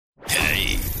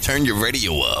turn your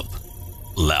radio up.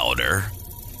 Louder,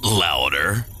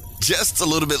 louder, just a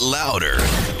little bit louder.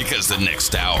 Because the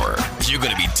next hour, you're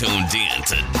going to be tuned in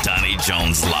to Donnie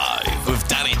Jones Live with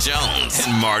Donnie Jones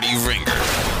and Marty Ringer.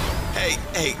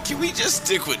 Hey, can we just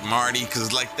stick with Marty?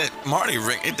 Because like that Marty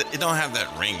ring, it don't have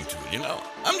that ring to it, you know?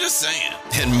 I'm just saying.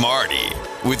 And Marty,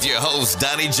 with your hosts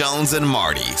Donnie Jones and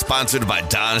Marty, sponsored by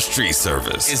Don's Tree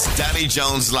Service. It's Donnie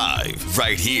Jones Live,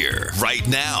 right here, right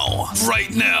now, right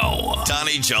now.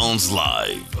 Donnie Jones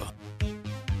Live.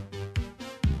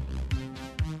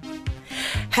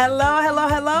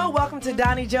 Hello. Welcome to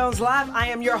Donnie Jones Live. I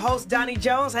am your host, Donnie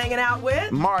Jones, hanging out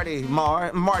with Marty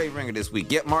Ringer this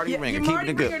week. Yep, Marty Ringer. Marty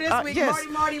Keeping it Ringer good. this week. Yes.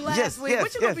 Marty last week.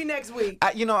 What you gonna be next week?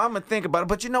 I'm gonna think about it.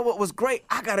 But you know what was great?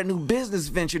 I got a new business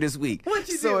venture this week. What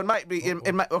you do? So it might be.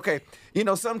 It might. Okay. You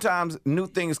know, sometimes new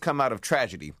things come out of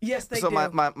tragedy. Yes, they do. do.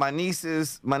 So my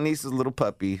niece's little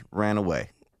puppy ran away.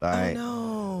 All right.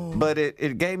 Oh no. But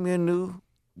it gave me a new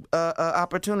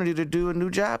opportunity to do a new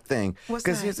job thing. What's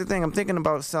Because that? here's the thing, I'm thinking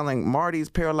about selling Marty's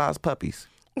paralyzed puppies.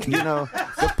 You know,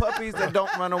 the puppies that don't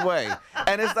run away.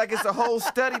 And it's like it's a whole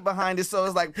study behind it, so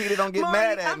it's like Peter don't get Marty,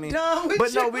 mad at I'm me. done with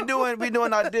But no, you. we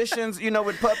doing auditions, you know,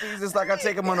 with puppies. It's like I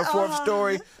take them on the fourth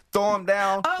story, throw them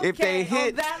down. If they Okay, hit,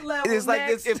 on that level, it's like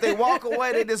next. if they walk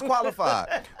away, they're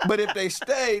disqualified. But if they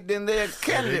stay, then they're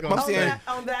candidate. I'm saying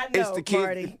On that it's note, the kids,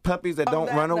 Marty. puppies that On don't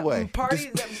that run note, away. What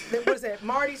is that?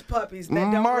 Marty's puppies that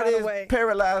don't run Marty's away.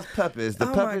 paralyzed puppies. The Oh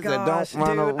my puppies that gosh, don't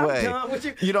run dude, I'm away. done with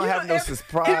you. You don't have no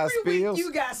surprise every feels. week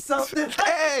you got something.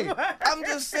 Hey, I'm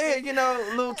just saying, you know,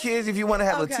 little kids, if you want to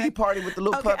have Okay. a tea party with the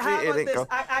little puppy, how it about ain't this? go.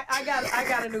 I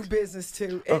got a new business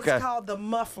too. It's Okay. called the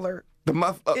muffler. The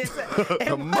And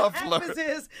what muffler. happens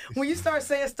is when you start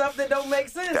saying stuff that don't make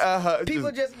sense, people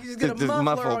you just get a just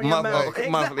muffler on your mouth. Okay,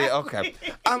 muffler, yeah, okay.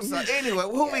 I'm sorry. Anyway,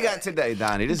 who we got today,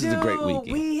 Donnie? This is a great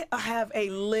weekend. We have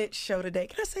a lit show today.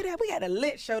 Can I say that? We got a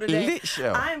lit show today. Lit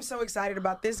show. I am so excited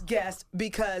about this guest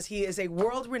because he is a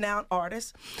world-renowned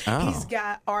artist. Oh. He's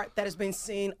got art that has been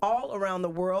seen all around the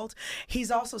world. He's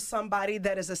also somebody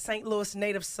that is a St. Louis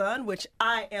native son, which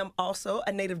I am also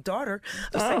a native daughter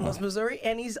of St. Louis, Missouri.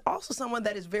 And he's also someone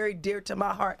that is very dear to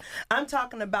my heart. I'm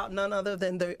talking about none other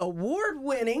than the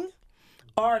award-winning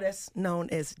artist known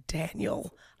as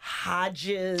Daniel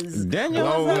Hodges. Daniel.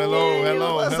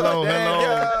 Hello. What's up,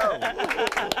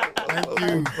 Daniel? Thank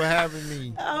you for having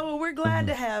me. Oh, well, we're glad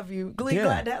to have you.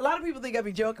 Glad to a lot of people think I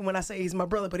be joking when I say he's my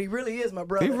brother, but he really is my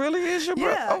brother. He really is your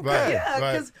brother? Yeah, Okay. yeah.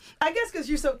 Right. Because I guess because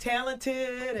you're so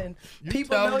talented and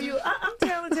people talented? know you. I'm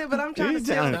talented, but I'm trying to He's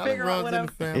still talented. figure out Runs what in I'm.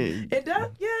 the family. It does.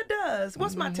 Yeah, it does.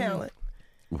 What's my talent?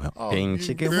 Well, bang,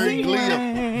 chicken, Very wing, glib.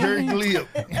 wang. Very glib.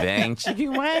 Bang,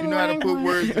 chicken, wang, You know how to wang, put wang.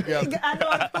 words together I know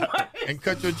how to work. and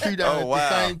cut your tree down Oh, wow. at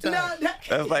the same time. No,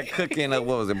 That's like cooking, what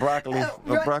was it, broccoli?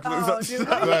 Broccoli? Oh, dude,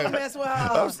 Right. don't mess with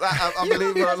her. I'm You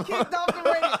leaving her just alone. kicked off the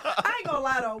radio. I ain't gonna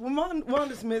lie though. When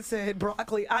Wanda Smith said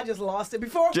broccoli, I just lost it.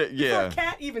 Before Yeah.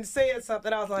 Kat even said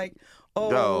something, I was like,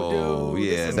 Oh, dude,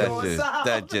 yeah, this is that's going just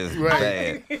south.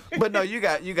 Right. bad. But no, you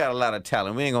got a lot of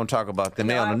talent. We ain't gonna talk about them.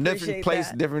 No, They're I on a appreciate different place,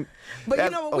 that. different. But you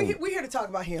that's- know what? We're here to talk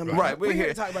about him. Right, we're here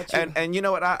to talk about you. And you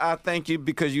know what? I thank you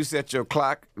because you set your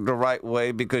clock the right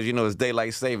way because you know it's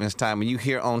daylight savings time and you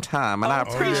here on time and I On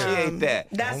time. appreciate that.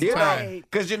 That's you right.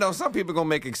 Because you know some people gonna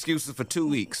make excuses for 2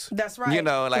 weeks. That's right. You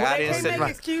know, like well, I they didn't can't sit make my.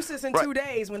 excuses in Right. 2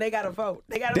 days when they got to vote.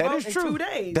 They got to That vote is in true. 2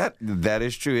 days. That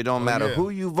is true. It don't matter yeah. who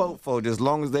you vote for, just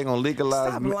long as they're gonna legalize.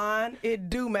 Stop lying. It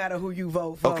do matter who you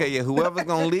vote for. Okay, yeah, whoever's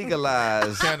gonna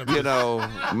legalize, Cannabis. you know,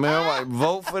 man,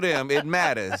 vote for them. It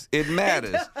matters. It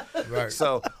matters. Right.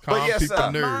 So, Calm but yes, people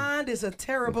sir. nerves. Mind is a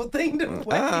terrible thing to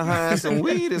waste. Some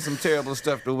weed is some terrible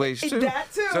stuff to waste too. That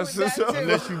too. That too.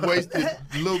 Unless you waste it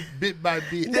little bit by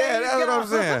bit. Yeah, There you that's what go. I'm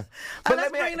saying. But let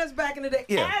let's me- bring us back in the day.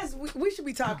 Yeah. As we should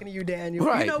be talking to you, Daniel.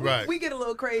 Right, you know, right. we get a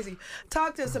little crazy.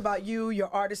 Talk to us about you, your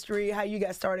artistry, how you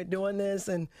got started doing this,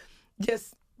 and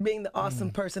just being the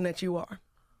awesome person that you are.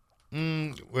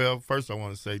 Well, first I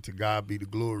want to say to God be the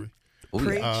glory.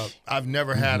 Preach. I've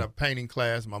never had a painting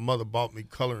class. My mother bought me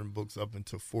coloring books up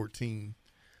until 14.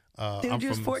 Dude, I'm you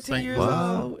was from 14 St. years Louis.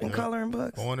 old and Yeah. coloring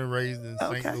books. Born and raised in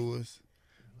Okay. St. Louis.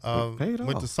 Paid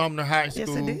Went off. to Sumner High School.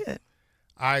 Yes, it did.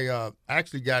 I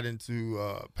actually got into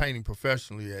painting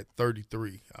professionally at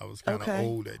 33. I was kind of Okay.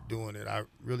 old at doing it. I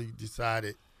really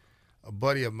decided, a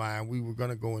buddy of mine, we were going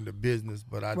to go into business,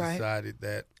 but I Right. decided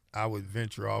that I would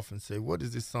venture off and say, what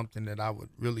is this something that I would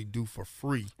really do for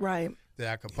free Right. that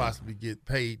I could possibly get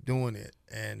paid doing it?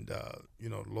 And,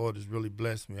 the Lord has really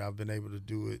blessed me. I've been able to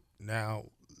do it now.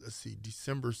 Let's see,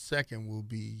 December 2nd will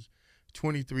be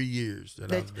 23 years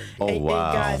that I've been doing And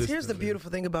wow. guys, here's the consistently.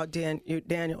 beautiful thing about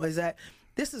Daniel is that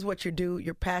this is what you do.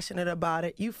 You're passionate about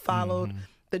it. You followed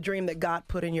the dream that God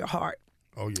put in your heart.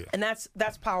 Oh yeah. And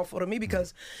that's powerful to me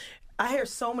because I hear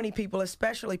so many people,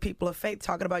 especially people of faith,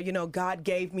 talking about, God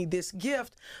gave me this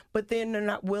gift, but then they're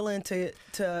not willing to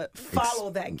follow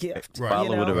that gift. Right.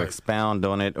 Follow it or expound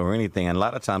on it or anything. And a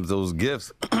lot of times those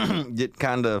gifts get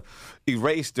kind of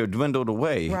erased or dwindled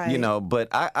away, Right. But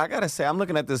I got to say, I'm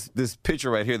looking at this picture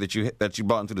right here that you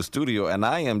brought into the studio, and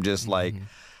I am just like,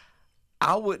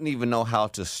 I wouldn't even know how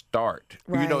to start.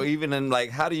 Right. Even in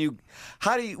like, how do you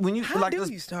when you How like do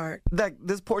this, you start? like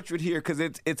this portrait here, because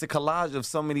it's a collage of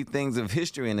so many things of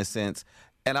history in a sense,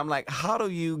 and I'm like, how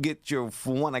do you get your,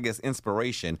 for one, I guess,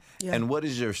 inspiration, and what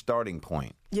is your starting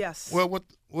point? Yes. Well,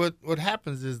 what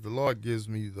happens is the Lord gives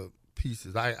me the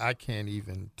pieces. I can't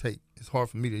even take. It's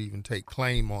hard for me to even take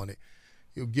claim on it.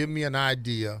 He'll give me an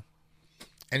idea,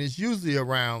 and it's usually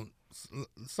around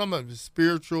some of it's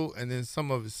spiritual and then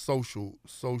some of it's social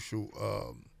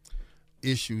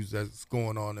issues that's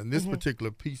going on. And this particular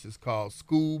piece is called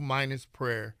 "School Minus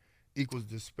Prayer Equals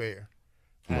Despair."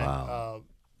 Wow. And,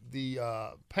 the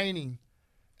painting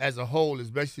as a whole is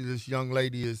basically this young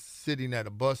lady is sitting at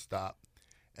a bus stop,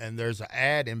 and there's an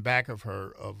ad in back of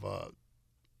her of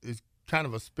it's kind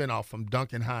of a spinoff from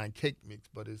Duncan Hine cake mix,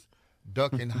 but it's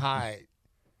Duck and Hyde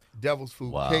Devil's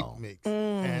Food cake mix,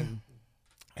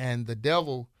 and the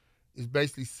devil is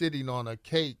basically sitting on a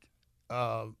cake,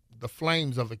 the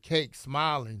flames of a cake,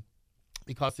 smiling,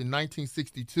 because in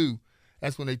 1962,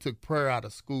 that's when they took prayer out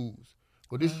of schools.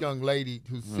 Well, this young lady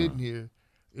who's sitting here,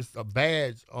 it's a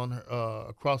badge on her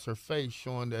across her face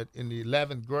showing that in the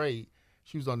 11th grade,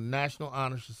 she was on the National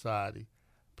Honor Society,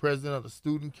 president of the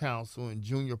Student Council, and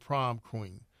junior prom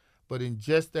queen. But in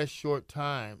just that short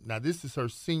time, now this is her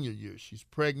senior year. She's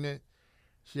pregnant.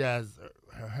 She has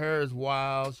her hair is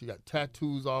wild. She got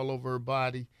tattoos all over her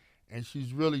body, and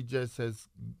she's really just has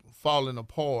fallen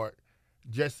apart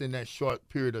just in that short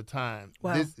period of time.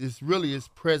 Wow. This is really is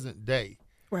present day.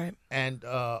 Right. And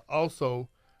also,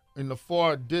 in the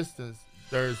far distance,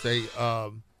 there's a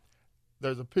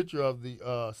picture of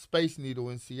the Space Needle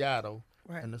in Seattle,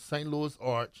 Right. and the St. Louis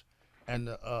Arch, and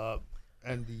the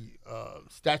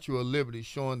Statue of Liberty,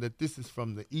 showing that this is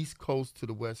from the East Coast to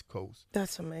the West Coast.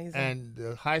 That's amazing. And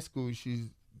the high school she's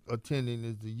attending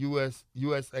is the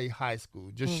USA High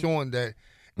School, just showing that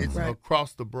it's Right.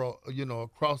 across the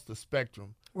across the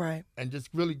spectrum, Right. and just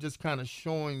really just kind of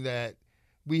showing that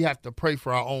we have to pray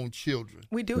for our own children.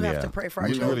 We do have to pray for our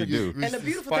We children. really do. And the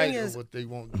beautiful thing Despite is, what they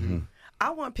won't do.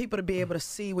 I want people to be able to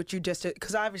see what you just did,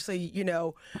 because obviously,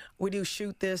 we do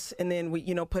shoot this and then we,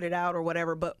 put it out or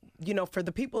whatever. But, for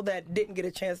the people that didn't get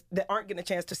a chance, that aren't getting a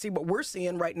chance to see what we're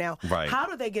seeing right now, Right. how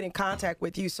do they get in contact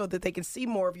with you so that they can see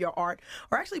more of your art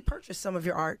or actually purchase some of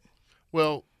your art?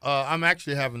 Well, I'm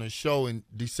actually having a show in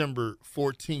December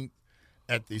 14th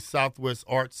at the Southwest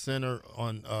Arts Center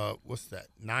on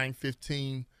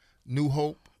 915 New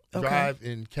Hope Drive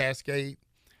in Cascade,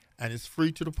 and it's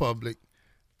free to the public.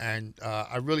 And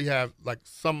I really have, like,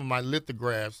 some of my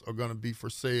lithographs are going to be for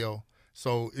sale.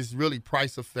 So it's really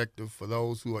price effective for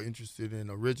those who are interested in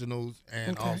originals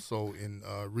and also in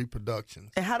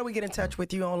reproductions. And how do we get in touch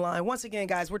with you online? Once again,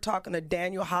 guys, we're talking to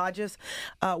Daniel Hodges,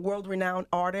 world-renowned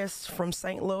artist from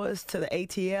St. Louis to the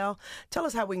ATL. Tell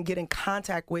us how we can get in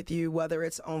contact with you, whether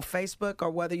it's on Facebook or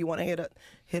whether you want to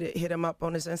hit him up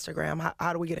on his Instagram.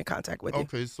 How do we get in contact with you?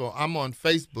 Okay, so I'm on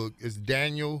Facebook. It's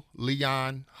Daniel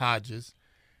Leon Hodges,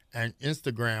 and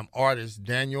Instagram artist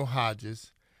Daniel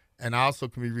Hodges. And I also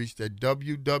can be reached at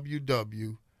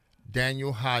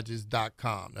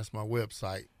www.danielhodges.com. That's my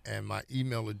website. And my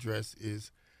email address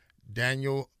is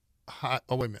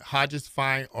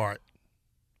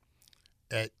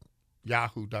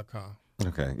hodgesfineart@yahoo.com.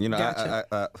 Okay.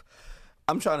 Gotcha.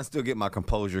 I'm trying to still get my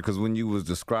composure, because when you was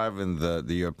describing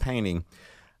your painting,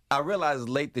 I realized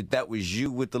late that was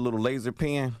you with the little laser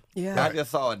pen. Yeah. I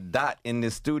just saw a dot in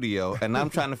this studio, and I'm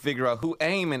trying to figure out who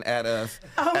aiming at us.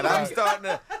 And I'm starting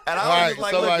to, and I was just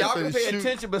like, look, somebody y'all can said pay shoot.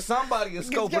 attention, but somebody is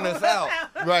scoping us out.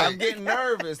 Right. I'm getting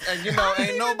nervous, and I ain't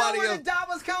didn't nobody even know where else. the dot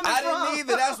was coming I from. didn't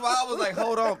either. That's why I was like,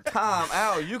 hold on, time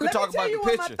out. You can Let talk me tell about you the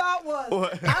what picture. my thought was.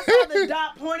 What? I saw the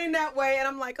dot pointing that way, and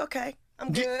I'm like, okay,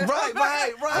 I'm good. Right.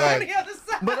 On the other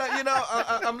side. But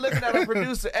I'm looking at our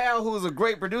producer Al, who's a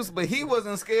great producer, but he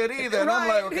wasn't scared either. And I'm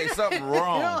like, okay, something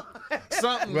wrong.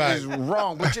 Something is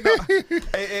wrong. But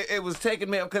it was taking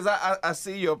me up, because I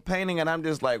see your painting, and I'm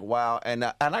just like, wow. And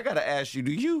I got to ask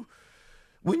you,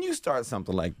 When you start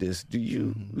something like this, do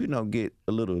you get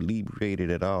a little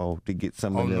inebriated at all to get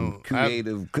some of them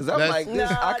creative? Because I'm like, this,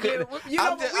 I couldn't. We're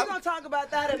gonna talk about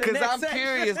that in the next Because I'm section.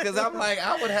 curious. Because I'm like,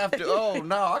 I would have to. Oh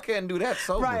no, I can't do that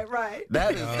sober. Right.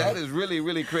 That is really,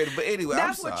 really creative. But anyway,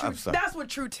 I'm sorry. That's what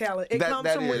true talent. It comes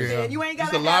that from is. within. Yeah. You ain't got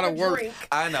to It's a lot have of a work. drink.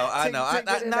 I know.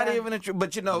 Not out. even a true.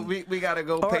 But we got to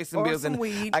go pay some bills, some and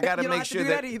weed. I got to You don't make have to sure do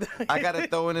that either. I got to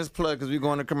throw in this plug because we're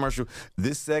going to commercial.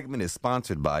 This segment is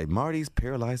sponsored by Marty's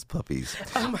Paralyzed Puppies.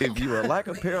 If you are like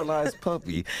a paralyzed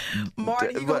puppy,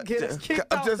 Marty, you gonna get us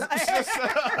kicked off the air.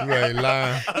 Right,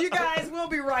 lying. You guys, we'll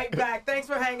be right back. Thanks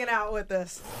for hanging out with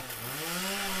us.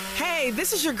 Hey,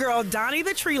 this is your girl, Donnie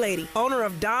the Tree Lady, owner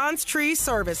of Don's Tree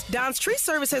Service. Don's Tree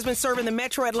Service has been serving the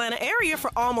metro Atlanta area for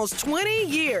almost 20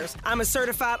 years. I'm a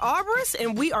certified arborist,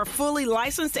 and we are fully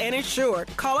licensed and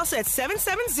insured. Call us at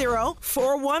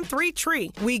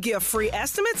 770-413-TREE. We give free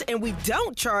estimates, and we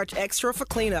don't charge extra for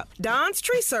cleanup. Don's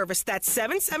Tree Service, that's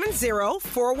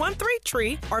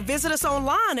 770-413-TREE, or visit us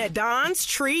online at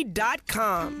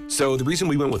donstree.com. So the reason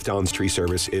we went with Don's Tree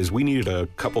Service is we needed a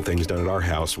couple things done at our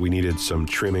house. We needed some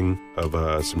trimming of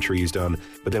some trees done,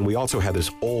 but then we also had this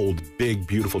old, big,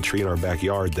 beautiful tree in our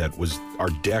backyard that was, our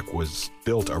deck was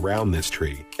built around this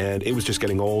tree, and it was just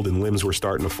getting old and limbs were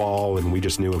starting to fall, and we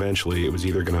just knew eventually it was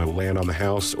either going to land on the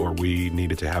house or we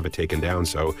needed to have it taken down.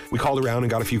 So we called around and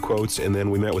got a few quotes, and then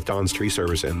we met with Don's Tree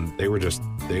Service, and they were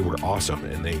awesome,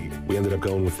 and we ended up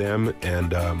going with them,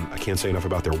 and I can't say enough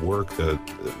about their work.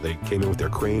 They came in with their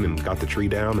crane and got the tree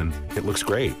down, and it looks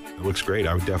great. I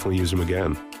would definitely use them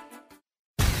again.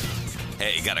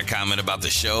 Hey, got a comment about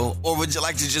the show? Or would you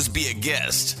like to just be a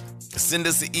guest? Send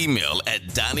us an email at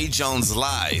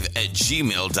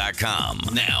DonnieJonesLive@gmail.com.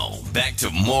 Now, back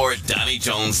to more Donnie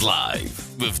Jones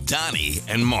Live with Donnie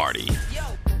and Marty.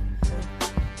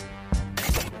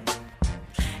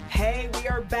 Hey, we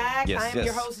are back. Yes, I'm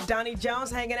your host, Donnie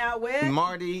Jones, hanging out with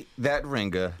Marty, that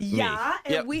ringer. Yeah,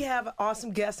 me. and we have an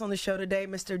awesome guest on the show today,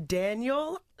 Mr.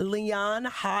 Daniel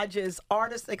Hodges,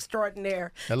 artist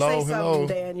extraordinaire. Hello, Say something,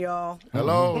 Daniel.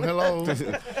 Hello.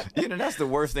 That's the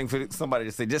worst thing for somebody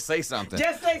to say. Just say something.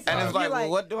 Just say something. And it's like, well,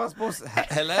 what do I supposed to say?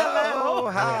 Hello.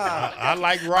 Hi. I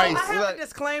like rice. I have a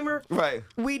disclaimer. Right.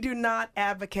 We do not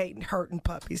advocate hurting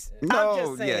puppies. No, I'm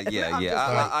just saying.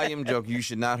 yeah. I am joking. You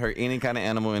should not hurt any kind of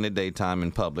animal in the daytime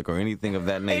in public or anything of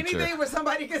that nature. Anything where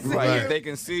somebody can see Right. you. If they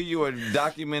can see you or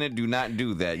document it, do not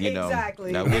do that, know.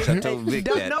 Exactly. I wish I told Vic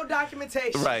that. No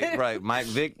documentation. Right. Mike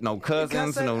Vic, no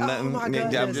cousins, no Oh, nothing. my I'm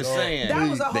goodness. just saying. That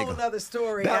was a whole other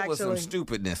story, That actually. was some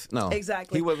stupidness. No.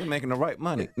 Exactly. He wasn't making the right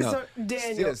money. No. So,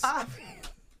 Daniel,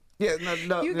 you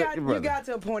got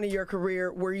to a point in your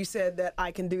career where you said that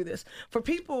I can do this. For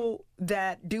people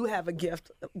that do have a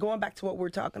gift, going back to what we're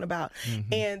talking about,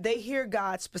 and they hear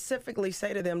God specifically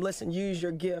say to them, listen, use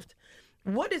your gift.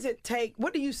 What does it take?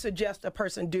 What do you suggest a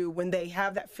person do when they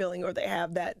have that feeling or they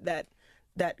have that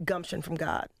gumption from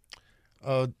God?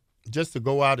 Just to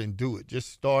go out and do it.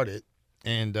 Just start it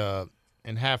and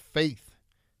have faith.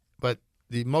 But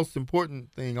the most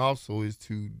important thing also is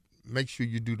to make sure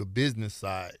you do the business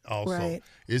side also. Right.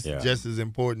 It's just as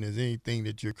important as anything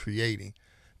that you're creating,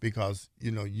 because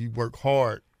you work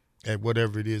hard at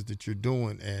whatever it is that you're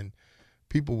doing, and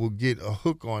people will get a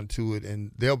hook onto it,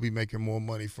 and they'll be making more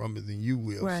money from it than you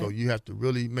will. Right. So you have to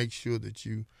really make sure that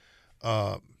you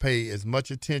pay as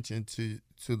much attention to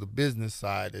the business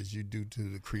side as you do to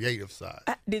the creative side.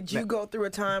 Did you go through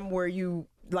a time where you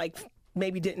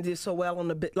maybe didn't do so well on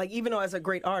the bit? Even though as a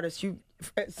great artist,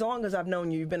 as long as I've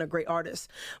known you, you've been a great artist.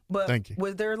 But Thank you.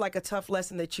 Was there a tough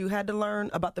lesson that you had to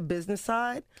learn about the business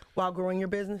side while growing your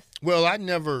business? Well, I did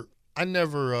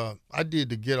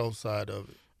the ghetto side of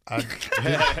it. I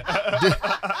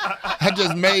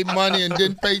just made money and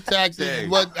didn't pay taxes.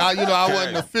 But I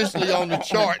wasn't officially on the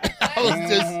chart.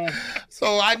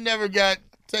 So I never got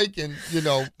taken,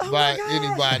 by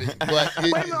anybody. But wait a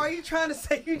minute, are you trying to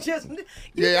say you just?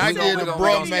 I did a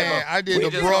bro man.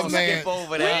 Skip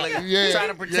over that. Trying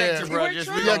to protect you, bro.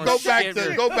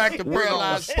 Go back to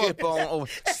paralyzed puppy.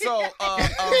 So,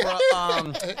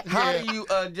 how do you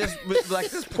just like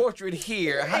this portrait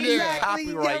here? How do you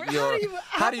copyright your?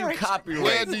 How do you copyright?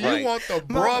 Well, do you want the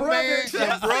bro man?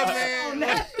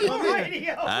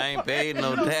 I ain't paid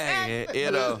no tag. Do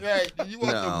you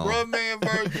want the bro man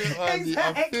version or the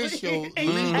official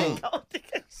legal?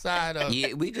 side of.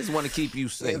 Yeah, we just want to keep you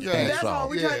safe. Yeah. That's all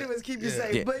we try to do is keep you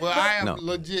safe. Yeah. But, Well, I am No.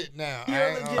 legit now. you're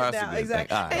legit That's a now, good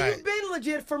exactly. thing. All And right. you've been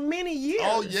legit for many years.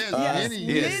 Oh, yes, many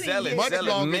years. Sell it, Much sell it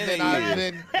longer many than I've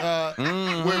years.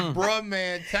 been with Bruh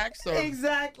Man Tax Service.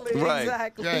 Exactly, Right.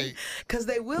 exactly. Right. Because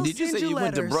they will Did you send say you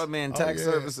went to letters. Brubman Tax yeah.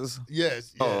 Services?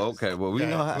 Yes. Oh, okay. Well, we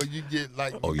know how. Well, you get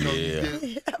like, Oh, you know, yeah.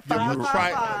 you get Five, your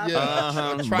five, five.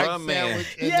 a tripe Bruh Man.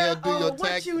 sandwich, and Yeah, they'll do your what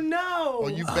taxes. you know. Or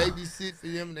you babysit for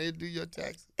them, and they'll do your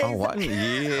taxes. Oh, what? Yeah,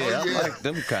 Oh, yeah. I like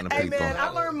them kind of Hey people. man, I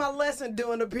learned my lesson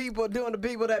doing the people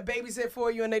that babysit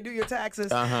for you and they do your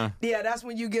taxes. Yeah, that's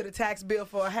when you get a tax bill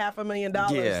for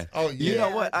 $500,000. Yeah. Oh, You yeah.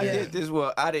 know what? I Yeah. did this.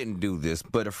 Well, I didn't do this,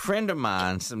 but a friend of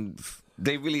mine,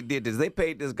 they really did this. They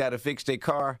paid this guy to fix their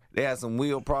car. They had some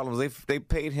wheel problems. They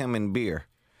paid him in beer.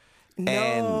 No.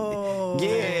 And yeah,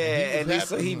 and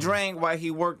so he happy. drank while he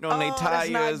worked on their Oh, that's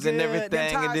not tires and good. everything. Them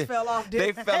and tires then fell off, they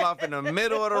didn't they? fell off in the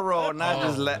middle of the road, and I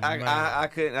just man. I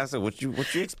couldn't. I said, "What you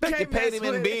expect? You Can't paid mess him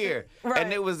in with it. beer, Right.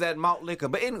 and it was that malt liquor."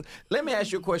 But anyway, let me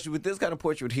ask you a question with this kind of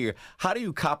portrait here. How do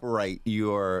you copyright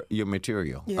your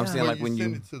material? Yeah. I'm saying Well, like when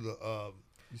send you. it to the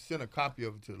you send a copy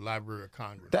of it to the Library of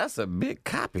Congress. That's a big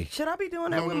copy. Should I be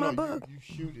doing that with my book? You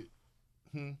shoot it.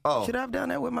 Oh, Should I have done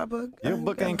that with my book? your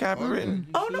book ain't copywritten.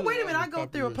 Oh no! Wait a minute. I go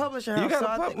through a publisher house, got so a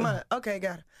I think publisher? mine. Okay,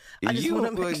 got it. I just You,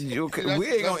 want to make you, sure. we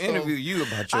ain't gonna That's interview you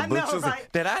about your I book. know, So say,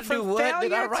 right? Did I do From what? Did I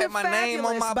Failure write to my name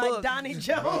on my Fabulous by book? Donnie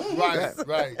Jones.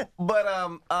 Right.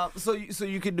 But so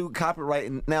you can do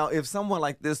copywriting. Now, if someone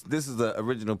like this is the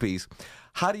original piece.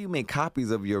 How do you make copies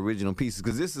of your original pieces?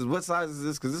 Because this is what size is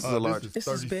this? Because this is a large. This is This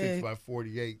is 36 big. by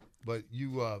 48. But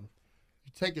you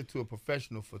take it to a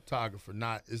professional photographer.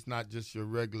 It's not just your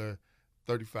regular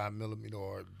 35 millimeter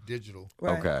or digital.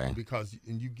 Right. Okay. Because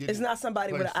you get It's not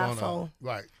somebody with an placed on iPhone.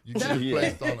 right. You get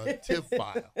it placed on a TIFF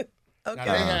file. Now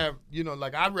they have,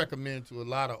 like I recommend to a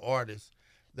lot of artists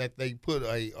that they put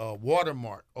a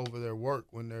watermark over their work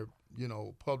when they're,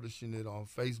 publishing it on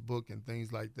Facebook and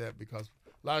things like that, because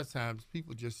a lot of times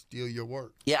people just steal your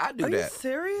work. Yeah, I do Are you that.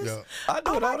 serious? Yeah. I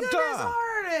do Oh it my all the goodness, time.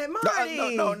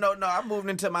 Marty. No. I moved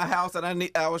into my house and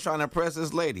I was trying to impress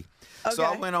this lady. So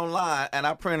I Okay. went online and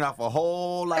I printed off a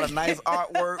whole lot of nice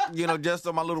artwork, just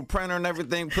on my little printer and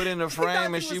everything, put in the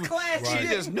frame, and you she was classy. she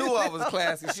just knew I was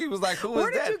classy. She was like, "Who is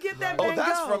Where did that?" you get that Oh, Van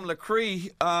that's Gogh? from Lecree,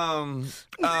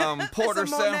 Porter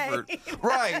It's a Monet. Sanford.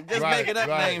 Right, just Right, making up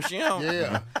right. names. She don't.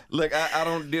 Yeah. Look, I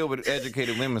don't deal with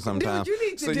educated women sometimes. Dude, you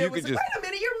need to so deal you with could some. just. Wait a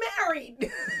minute, you're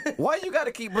married. Why you got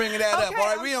to keep bringing that up? Okay, All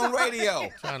right, I'm we on sorry. radio.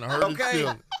 Trying to hurt his Okay.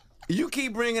 feelings. You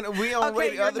keep bringing it. We on Okay,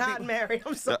 radio. you're Other not people. married.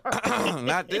 I'm sorry.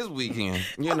 Not this weekend,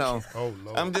 Oh,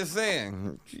 Lord. I'm just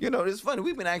saying, it's funny.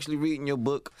 We've been actually reading your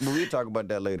book, but we'll talk about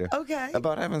that later. Okay.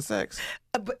 About having sex.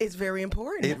 But it's very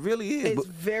important. It really is. It's but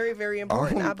very, very our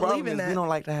important. only I believe problem in is that. we don't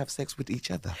like to have sex with each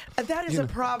other. That is a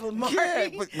problem, Marty. Yeah,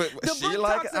 but the she book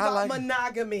like talks it, I about like it.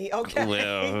 monogamy, okay?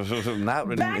 Well, not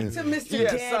with Back me. to Mr.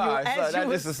 Yeah, Daniel, sorry. as That's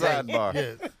you just a were saying. sidebar.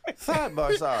 Yes.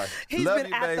 Sidebar, sorry. He's Love been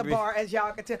you, at the baby. bar, as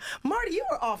y'all can tell. Marty, you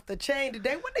were off the chain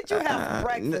today. What did you have for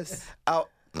breakfast?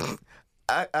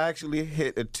 I actually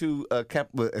hit a 2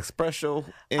 espresso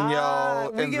in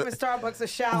y'all. We and giving Starbucks a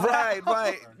shout Right.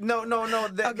 out. No.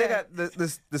 They Okay. got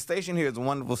the station here is a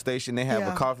wonderful station. They have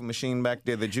Yeah. a coffee machine back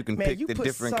there that you can Man, pick you the put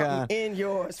different something kind. in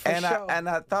yours for And sure.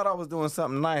 I thought I was doing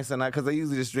something nice, and because I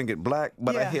usually just drink it black,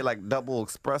 but I Yeah. hit like double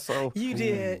espresso. You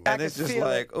did. I And could it's just feel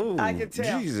like, it. ooh, I can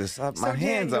tell. Jesus, my So,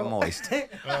 hands are Daniel, moist.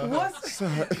 What's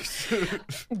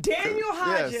Daniel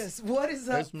Hodges? What is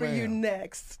up Yes, for you ma'am.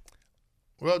 next?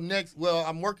 Well,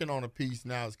 I'm working on a piece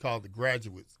now. It's called The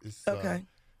Graduates. It's Okay.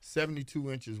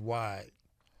 72 inches wide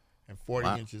and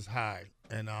 40 inches high.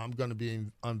 And I'm going to be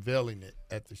unveiling it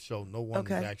at the show. No one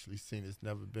has Okay. actually seen it. It's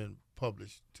never been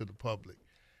published to the public.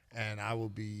 And I will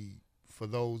be, for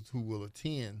those who will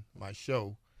attend my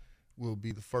show, will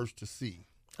be the first to see.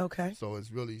 Okay. So it's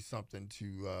really something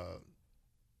to,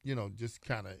 just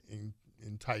kind of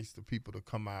entice the people to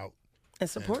come out And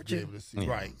support be you. able to see.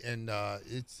 Right. And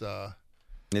it's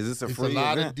Is this a it's free a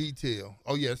lot event? of detail.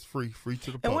 Oh, yeah, it's free to the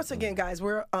public. And once again, guys,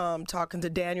 we're talking to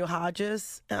Daniel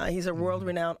Hodges. He's a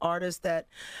world-renowned artist that,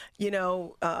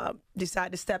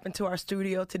 decided to step into our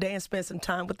studio today and spend some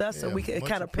time with us so Yeah, we could much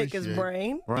kind of pick his appreciated.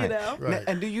 brain, Right. Know? Right. Now,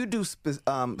 and do you do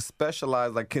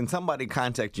specialize? Like, can somebody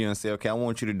contact you and say, "Okay, I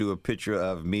want you to do a picture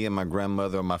of me and my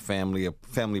grandmother or my family, or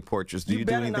family portraits"? Do you do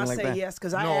better anything not like say that? yes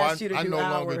because I No, asked you to I do no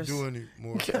hours. longer do any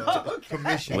more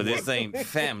commission Well, work. this ain't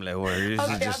family work. This Okay, is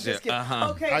I'm just just kidding.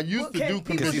 Okay, I used to do people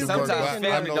Because commission work, sometimes but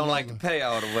I family no don't like to longer- pay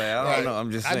all the way. I don't know.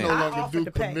 I'm just saying. I no I longer offered do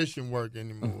to pay. commission work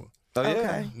anymore. Oh, yeah.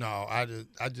 Okay. No, I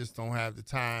just don't have the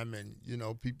time, and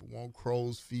people want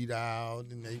crow's feet out,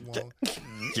 and they want take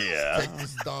the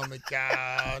stomach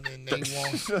out, and they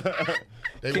want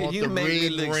Can you the make me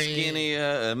red look ring.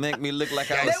 skinnier, make me look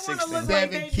like I They was wanna 16? look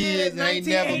like 7 kids and ain't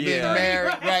never been 1980.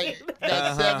 married, right? Got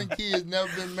Uh-huh. 7 kids,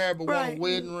 never been married, but want a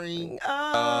wedding ring,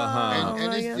 Oh,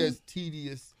 and it's yeah. just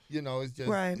tedious. It's just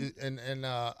Right.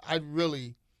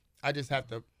 I just have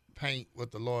to paint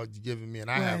what the Lord's given me,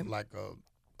 and I have like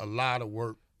a lot of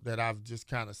work that I've just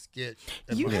kind of sketched.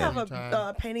 at You my have free a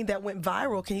time. painting that went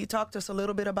viral. Can you talk to us a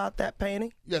little bit about that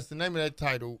painting? Yes, the name of that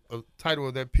title of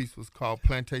that piece was called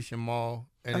Plantation Mall,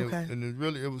 and Okay.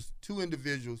 it was 2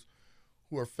 individuals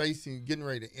who are getting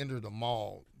ready to enter the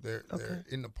mall. They're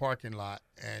in the parking lot,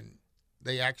 and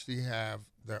they actually have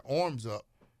their arms up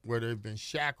where they've been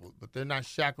shackled, but they're not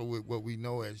shackled with what we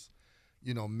know as,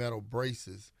 metal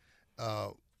braces.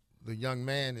 The young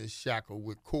man is shackled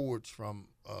with cords from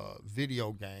a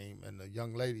video game, and the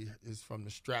young lady is from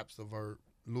the straps of her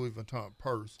Louis Vuitton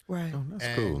purse. Right. That's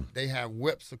And cool. they have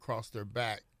whips across their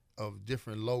back of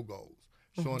different logos,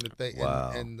 showing that they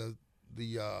Wow. and the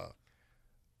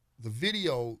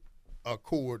video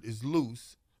cord is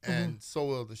loose, and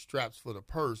so are the straps for the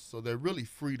purse. So they're really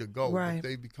free to go. Right. But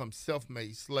they become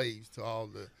self-made slaves to all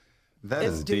the. That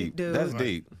It's is deep, deep. dude. That's Right.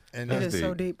 deep. And It That's is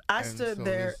so deep. deep. I And stood so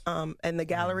there it's- in the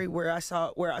gallery where I saw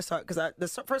it because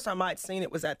the first time I'd seen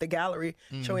it was at the gallery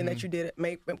showing that you did it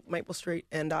Maple Street,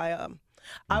 and I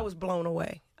was blown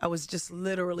away. I was just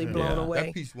literally blown Yeah. away.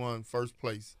 That piece won first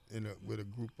place with a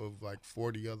group of like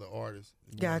 40 other artists.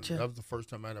 Gotcha. That was the first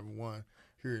time I'd ever won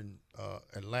here in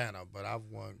Atlanta, but I've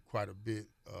won quite a bit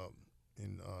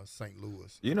in St.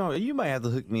 Louis. You might have to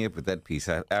hook me up with that piece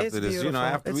after It's this. beautiful.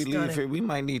 After It's we leave stunning. here, we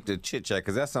might need to chit chat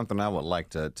because that's something I would like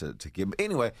to give. But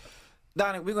anyway,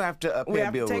 Donnie, we're gonna have to pay We a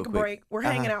have bill to take real a quick. break. We're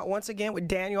hanging out once again with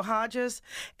Daniel Hodges,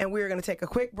 and we're going to take a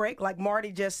quick break, like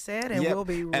Marty just said, and Yep. we'll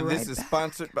be right And this is back.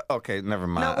 sponsored by, okay, never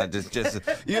mind. No, I just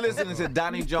you're listening to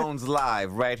Donnie Jones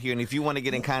Live right here. And if you want to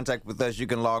get in contact with us, you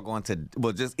can log on to,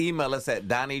 just email us at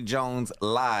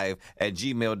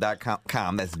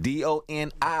DonnieJonesLive@gmail.com. That's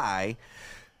DONI.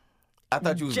 I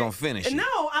thought you was going to finish it. No,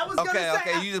 I was going to say.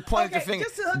 Okay, you just pointed your finger.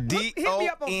 Just hit me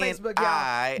up on Facebook,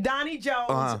 y'all. Donnie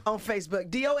Jones on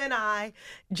Facebook. DONI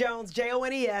Jones,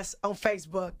 JONES on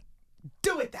Facebook.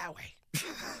 Do it that way.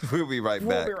 We'll be right back.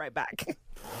 We'll be right back.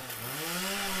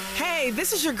 Hey,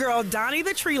 this is your girl, Donnie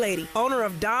the Tree Lady, owner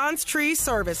of Don's Tree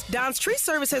Service. Don's Tree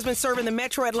Service has been serving the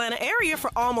metro Atlanta area for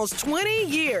almost 20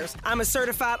 years. I'm a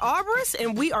certified arborist,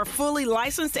 and we are fully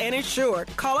licensed and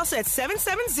insured. Call us at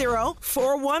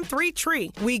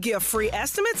 770-413-TREE. We give free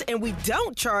estimates, and we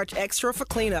don't charge extra for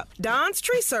cleanup. Don's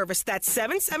Tree Service, that's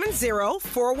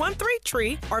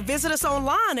 770-413-TREE, or visit us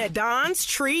online at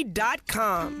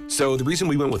donstree.com. So the reason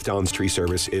we went with Don's Tree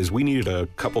Service is we needed a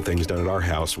couple things done at our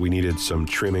house. We needed some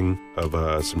trimming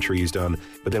of some trees done,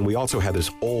 but then we also had this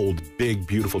old, big,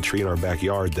 beautiful tree in our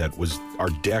backyard our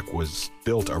deck was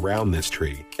built around this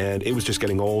tree, and it was just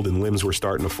getting old and limbs were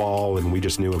starting to fall, and we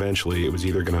just knew eventually it was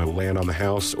either going to land on the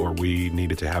house or we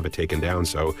needed to have it taken down.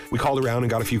 So we called around and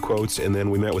got a few quotes, and then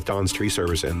we met with Don's Tree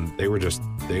Service, and they were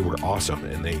awesome,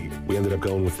 and we ended up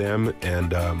going with them,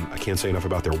 and I can't say enough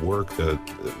about their work.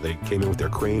 They came in with their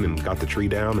crane and got the tree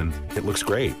down, and it looks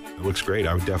great. I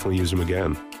would definitely use them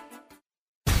again.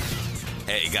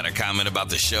 Hey, got a comment about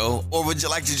the show? Or would you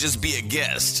like to just be a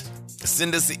guest?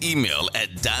 Send us an email at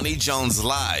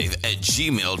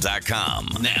DonnieJonesLive@gmail.com.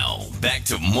 Now, back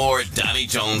to more Donnie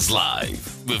Jones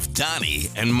Live with Donnie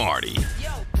and Marty.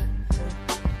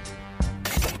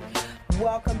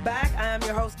 Welcome back. I am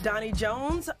your host, Donnie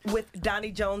Jones, with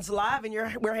Donnie Jones Live, and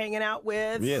we're hanging out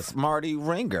with... Yes, Marty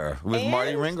Ringer with And-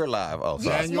 Marty Ringer Live. Oh,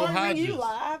 sorry. Yes, Daniel Marty, you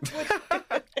Hodges. live.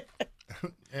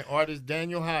 And artist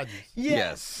Daniel Hodges.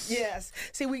 Yes.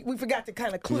 See, we forgot to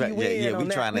kind of clue you in Yeah, on we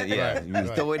that. trying to, Right, you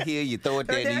right. throw it here, you throw it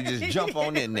there, and you just jump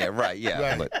on in there. Right, yeah.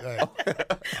 Right, But, right.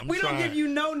 I'm We don't trying. give you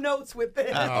no notes with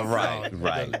this. right, You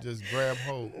right. gotta just grab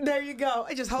hold. There you go.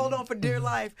 Just hold on for dear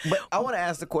life. But I want to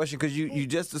ask the question because you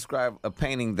just described a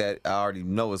painting that I already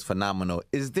know is phenomenal.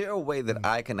 Is there a way that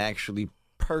I can actually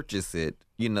purchase it,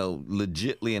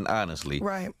 legitly and honestly?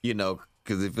 Right.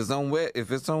 Because if it's on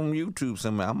YouTube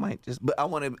somewhere, I might just. But I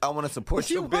want to support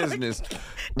your business.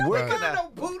 Where Don't can I? no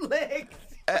bootlegs.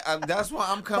 That's why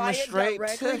I'm coming Buy it straight to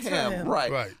directly to him. him.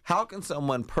 Right. Right. How can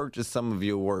someone purchase some of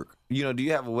your work? Do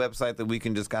you have a website that we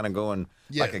can just kind of go and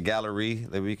Yeah. like a gallery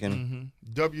that we can?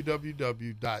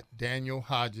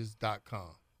 www.danielhodges.com.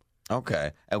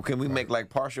 Okay. And can we make like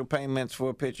partial payments for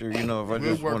a picture? If I We'll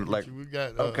just work want with like. you. We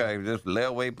got Okay, just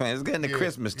layaway payments. It's getting to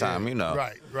Christmas time,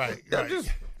 Right, right. Just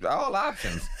all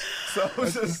options. So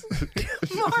just,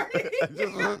 Marty.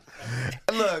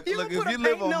 look, You if put a you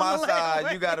live on painting my on the side,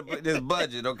 land. you got to put this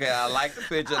budget. Okay, I like the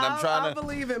picture, and I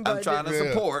believe in I'm budget. trying to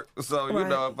support. So you Right.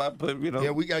 know, if I put,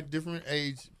 Yeah, we got different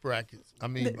age brackets. I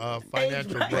mean,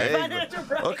 financial bracket. brackets. Financial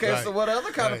bracket. Okay, Right. so what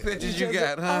other kind of Right. pictures you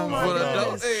got, huh? Oh, my For the adult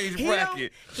goodness. age He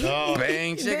bracket.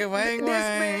 Bang, chicka, wang, This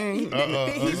man,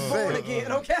 wang. he's born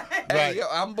again, okay? Hey, Right. yo,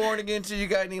 I'm born again too. You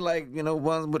got any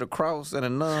ones with a cross and a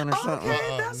nun or something?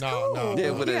 Okay, that's no, cool. no.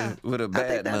 Yeah, with a I think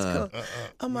bad that's nun. cool.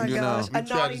 Oh my You know, gosh, We a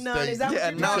try naughty to nun. stay- Is that Yeah, what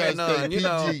a you're naughty trying? nun. PG, You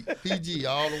know. PG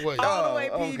all the way. All the way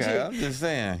PG. Okay, I'm just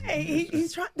saying. Hey,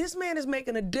 he's trying. This man is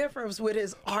making a difference with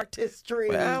his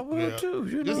artistry. I will Yeah. too.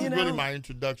 You This know. is You really know? my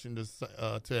introduction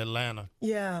to Atlanta.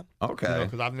 Yeah. Okay.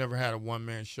 Because I've never had a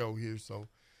one-man show here, so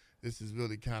this is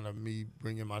really kind of me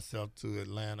bringing myself to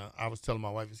Atlanta. I was telling my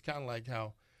wife, it's kind of like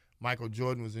how Michael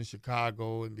Jordan was in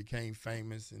Chicago and became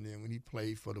famous, and then when he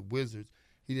played for the Wizards,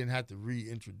 he didn't have to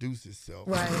reintroduce himself.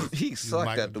 Right. He sucked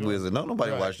Michael at the Jordan. Wizard. No,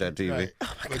 nobody Right, watched that TV. right.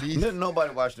 But he,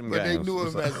 Nobody watched them but they games. knew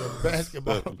him as a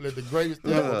basketball player, the greatest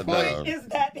to ever Yeah, play. dog. Is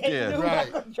that Yeah.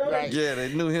 Right, right. Yeah,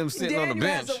 they knew him sitting on the Daniel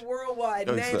bench. has a worldwide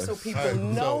Oh, name, so- so people Right,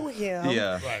 know so- him.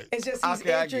 Yeah. Right. It's just he's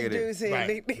Okay, I get it. introducing.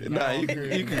 Right. Nah, you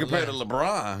can compare to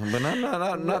LeBron, but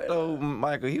not the old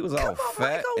Michael. He was all Come on,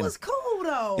 fat. Michael and was cool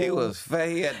though. He was fat.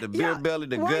 He had the beer Yeah, belly,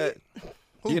 the why gut.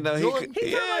 Who, You know, Jordan?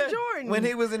 He talking about Jordan. When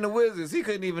he was in the Wizards, he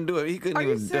couldn't even do it. He couldn't Are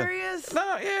even. you serious?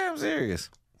 No, yeah, I'm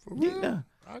serious. For real? Yeah.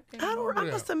 I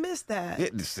must have missed that. Yeah,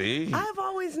 see, I've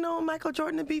always known Michael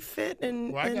Jordan to be fit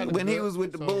and. Well, I got and a when he good- was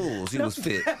with the so- Bulls, he was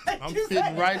fit. I'm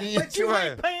fitting right in. But you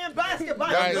Right. ain't playing basketball.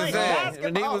 I'm You just playing saying, basketball.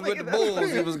 when he was with the Look at that.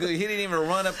 Bulls, he was good. He didn't even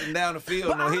run up and down the field.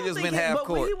 But No, I he don't just think went half but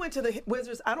when court. he went to the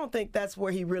Wizards, I don't think that's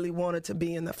where he really wanted to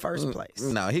be in the first place.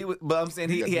 No, he was. But I'm saying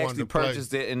he just wanted actually to play.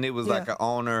 purchased it, and it was Yeah. like an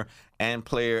owner and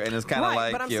player, and it's kind of Right,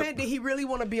 like. but I'm saying, did he really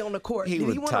want to be on the court? He did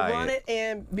was he want to run tired. it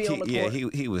and be on the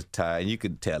court? he was tired. You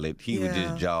could tell it. He would Yeah.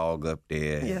 just jog up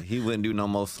there. Yeah. He wouldn't do no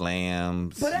more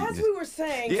slams. But He as just- we were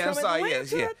saying, Yeah, I'm from sorry,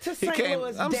 Atlanta yeah. to He St. came-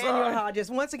 Louis, I'm Daniel sorry.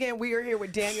 Hodges. Once again, we are here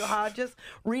with Daniel Hodges,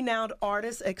 renowned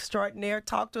artist extraordinaire.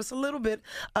 Talk to us a little bit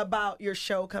about your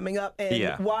show coming up and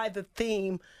Yeah. why the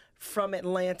theme from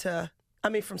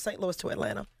from St. Louis to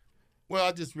Atlanta. Well,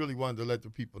 I just really wanted to let the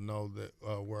people know that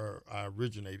where I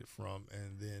originated from,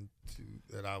 and then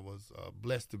that I was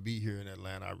blessed to be here in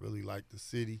Atlanta. I really like the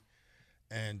city,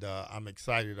 and I'm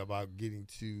excited about getting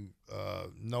to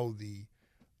know the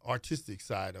artistic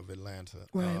side of Atlanta.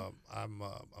 Right. I'm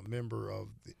a member of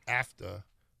the AFTA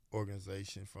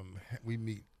organization. We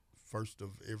meet first of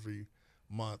every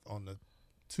month on the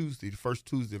first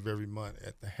Tuesday of every month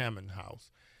at the Hammond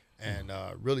House. And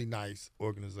really nice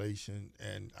organization,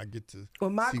 and I get to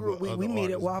Well, my see group, what we other meet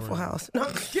at artists Waffle bring. House. No,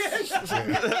 I'm just kidding.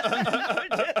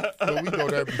 So we go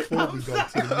there before we go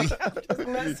to the meet. I'm just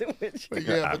messing with you. But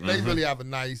yeah, but they really have a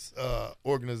nice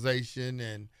organization,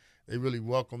 and they really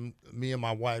welcome me and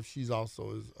my wife. She's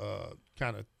also is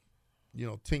kind of,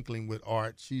 tinkling with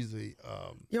art. She's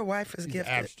Your wife is she's an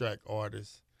gifted. abstract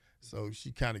artist, so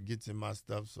she kind of gets in my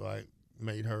stuff. So I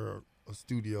made her a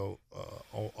studio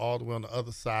all the way on the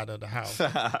other side of the house.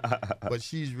 But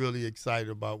she's really excited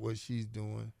about what she's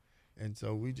doing, and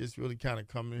so we just really kind of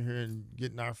come in here and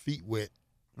getting our feet wet.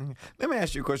 Let me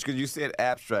ask you a question, because you said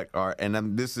abstract art,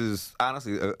 and this is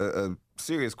honestly a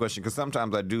serious question, because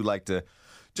sometimes I do like to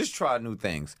just try new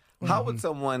things. How would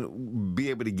someone be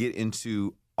able to get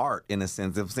into art, in a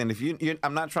sense?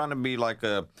 I'm not trying to be like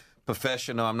a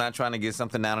professional. I'm not trying to get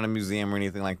something out in a museum or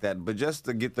anything like that, but just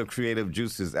to get the creative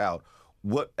juices out.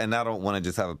 And I don't want to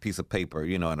just have a piece of paper,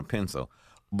 and a pencil.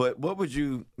 But what would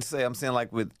you say? I'm saying,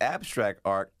 like, with abstract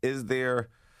art, is there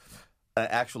an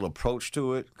actual approach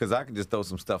to it? Because I can just throw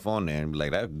some stuff on there and be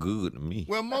like, that's good to me.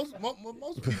 Well, most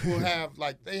people have a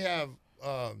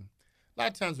lot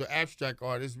of times with abstract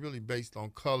art, it's really based on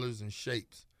colors and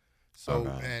shapes. So,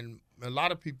 and a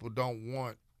lot of people don't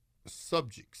want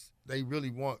subjects. They really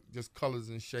want just colors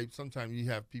and shapes. Sometimes you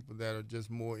have people that are just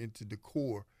more into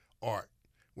decor art,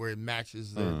 where it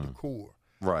matches the decor.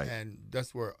 Right. And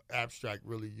that's where abstract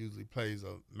really usually plays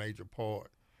a major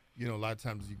part. A lot of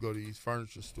times you go to these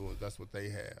furniture stores, that's what they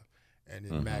have, and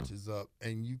it matches up.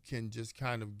 And you can just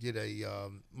kind of get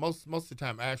most of the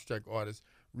time abstract artists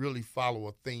really follow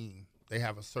a theme. They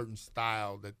have a certain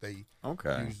style that they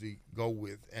usually go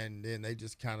with, and then they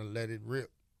just kind of let it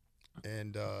rip.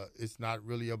 And it's not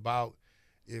really about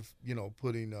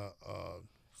putting a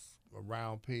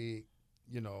round peg,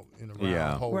 in a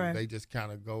round hole. Right. They just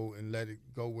kind of go and let it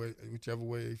go whichever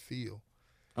way they feel.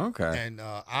 Okay. And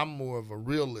I'm more of a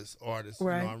realist artist.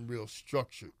 Right. I'm real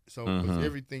structured. So with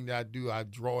everything that I do, I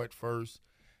draw it first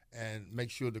and make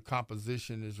sure the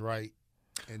composition is right.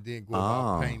 and then go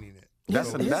about painting it.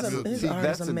 His art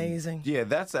is amazing.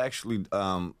 That's actually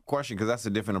question, because that's a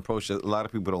different approach that a lot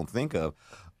of people don't think of.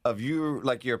 Of you,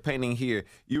 like you're painting here,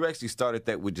 you actually started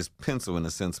that with just pencil in a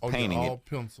sense, painting all it.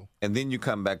 Pencil. And then you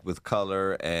come back with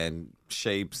color and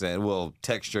shapes and,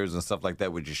 textures and stuff like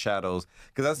that with your shadows.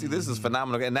 Because I see this is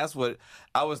phenomenal. And that's what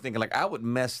I was thinking. Like, I would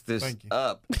mess this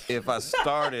up if I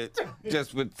started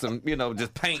just with some,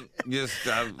 just paint.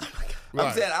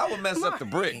 I'm saying I would mess up the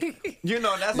brick.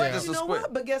 That's but just you a know square.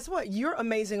 what? But guess what? You're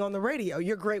amazing on the radio.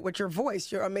 You're great with your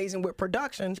voice. You're amazing with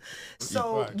production.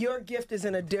 So your gift is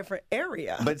in a different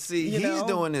area. But see, he's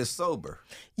doing this sober.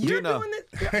 You're doing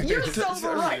this. You're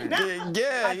sober right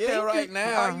now. Right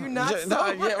now. Are you not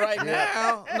sober? Yeah, right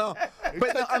now. No.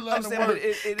 But I'm saying, but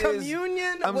it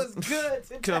Communion was good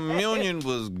today. Communion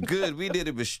was good. We did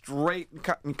it with straight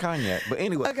cognac. But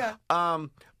anyway. Okay.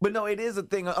 But no, it is a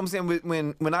thing. I'm saying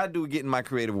when I do get in my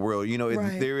creative world,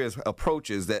 there is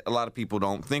approaches that a lot of people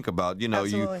don't think about.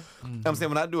 Absolutely. I'm saying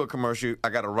when I do a commercial,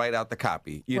 I got to write out the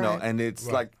copy, and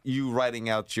it's like you writing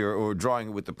out or drawing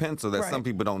it with the pencil that some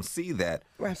people don't see that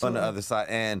on the other side.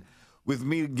 And with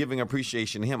me giving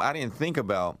appreciation to him, I didn't think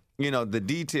about the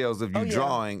details of you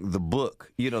drawing the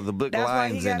book, the book That's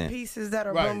lines why he got in it. pieces that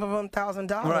are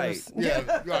 $1,000. Right.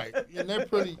 Yeah, right. And they're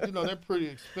pretty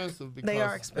expensive because they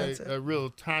are expensive. They're real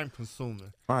time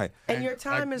consuming. Right. And your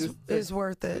time is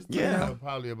worth it.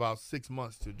 Probably about 6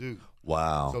 months to do.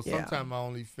 Wow. So sometimes I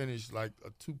only finish like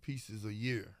 2 pieces a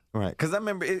year. Right, because I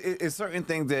remember it's certain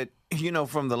things that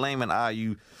from the layman eye,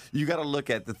 you got to look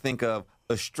at to think of.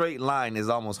 A straight line is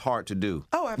almost hard to do.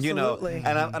 Oh, absolutely.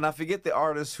 And I forget the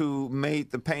artist who made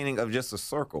the painting of just a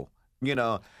circle. And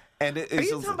are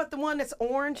you talking about the one that's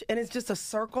orange and it's just a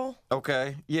circle?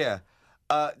 Okay, yeah,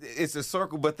 it's a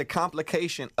circle, but the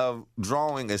complication of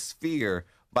drawing a sphere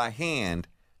by hand.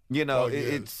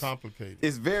 It's complicated.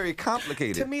 It's very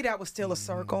complicated. To me, that was still a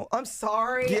circle. I'm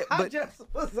sorry. I just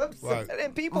was upset,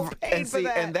 and people paid for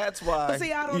that. And that's why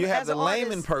you have the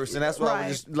layman person. That's why I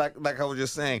was just like I was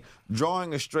just saying,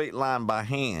 drawing a straight line by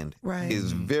hand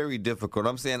is very difficult.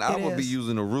 I'm saying I would be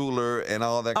using a ruler and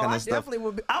all that kind of stuff. I definitely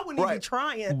would be. I wouldn't even be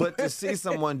trying. But to see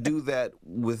someone do that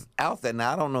without that,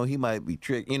 now I don't know. He might be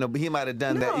tricked, but he might have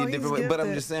done that in a different way. But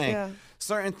I'm just saying. Yeah.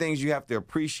 Certain things you have to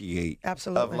appreciate.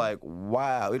 Absolutely. Of like,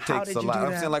 wow, it takes a lot.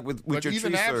 I'm saying like with your tree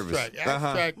service.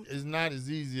 Abstract is not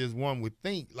as easy as one would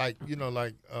think. Like,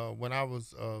 when I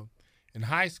was in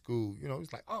high school,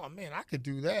 it's like, oh man, I could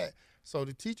do that. So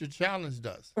the teacher challenged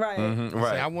us. Right.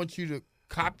 Right. I want you to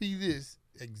copy this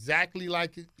exactly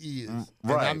like it is.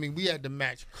 Right. And we had to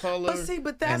match color.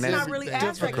 But that's not really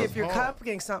abstract if you're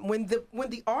copying something. When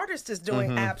the artist is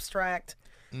doing abstract,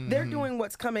 they're doing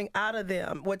what's coming out of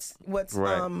them, what's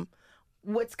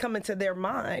coming to their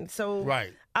mind. So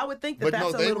I would think that's a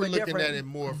little bit different. But no, they were looking at it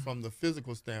more from the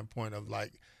physical standpoint of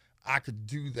like, I could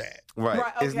do that. Right.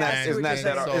 Okay, it's not that.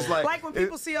 It's like when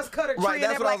people see us cut a tree, and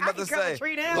they're like, I can cut a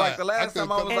tree down. Like the last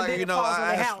time I was like,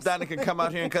 I asked Donnie could come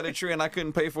out here and cut a tree, and I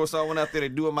couldn't pay for it, so I went out there to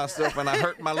do it myself, and I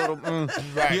hurt my little, I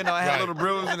had a little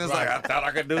bruise, and it's like, I thought I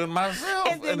could do it myself.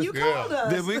 And then you called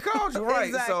us. Then we called you, right.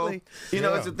 Exactly.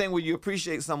 So, it's a thing where you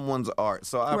appreciate someone's art.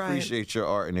 So I appreciate your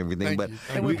art and everything, but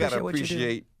we got to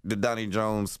appreciate the Donnie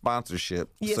Jones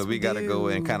sponsorship. Yes, so we got to go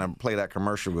and kind of play that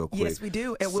commercial real quick. Yes, we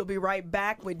do. And we'll be right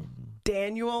back with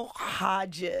Daniel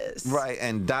Hodges. Right,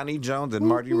 and Donnie Jones and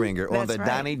Marty Ringer on the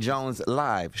Donnie Jones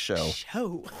Live show.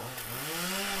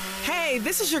 Hey,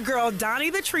 this is your girl,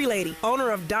 Donnie the Tree Lady, owner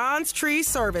of Don's Tree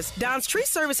Service. Don's Tree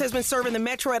Service has been serving the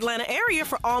metro Atlanta area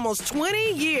for almost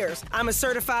 20 years. I'm a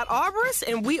certified arborist,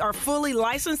 and we are fully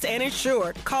licensed and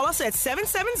insured. Call us at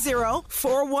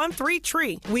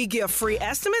 770-413-TREE. We give free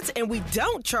estimates, and we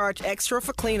don't charge extra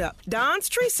for cleanup. Don's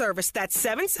Tree Service, that's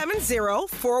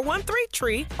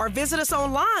 770-413-TREE, or visit us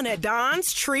online at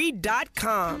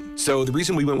donstree.com. So the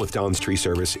reason we went with Don's Tree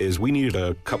Service is we needed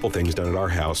a couple things done at our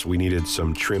house. We needed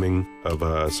some trimming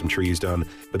of some trees done,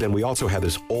 but then we also had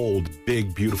this old,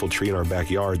 big, beautiful tree in our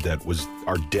backyard that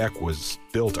our deck was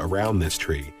built around this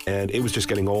tree, and it was just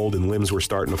getting old and limbs were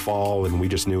starting to fall, and we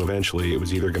just knew eventually it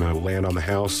was either going to land on the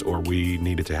house or we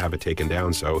needed to have it taken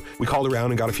down. So we called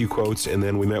around and got a few quotes, and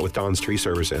then we met with Don's Tree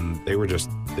Service, and they were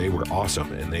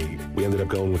awesome, and we ended up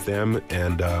going with them,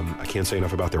 and I can't say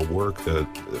enough about their work.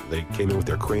 They came in with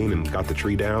their crane and got the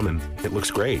tree down, and it looks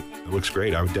great. I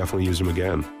would definitely use them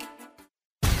again.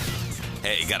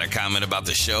 Hey, got a comment about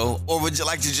the show? Or would you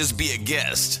like to just be a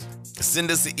guest? Send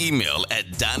us an email at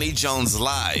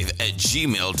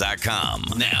DonnieJonesLive@gmail.com.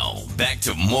 Now, back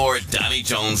to more Donnie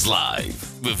Jones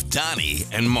Live with Donnie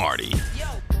and Marty.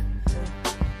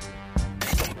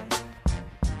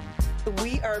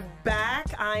 We are back.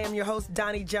 I am your host,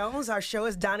 Donnie Jones. Our show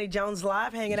is Donnie Jones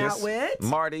Live, hanging out with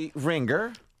Marty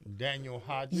Ringer. Daniel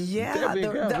Hodges. Yeah,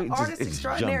 the artist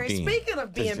extraordinary. Speaking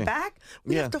of being back,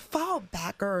 we have to fall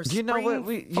back or spring what?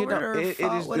 It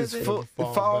is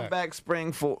fall back,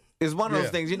 spring for. It's one of those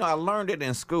things. I learned it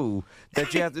in school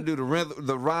that you have to do the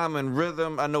rhyme and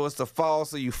rhythm. I know it's the fall,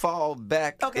 so you fall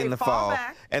back in the fall,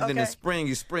 back. And then the spring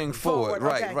you spring forward.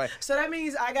 Right. So that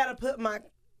means I got to put my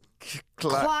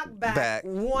clock back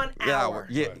 1 hour.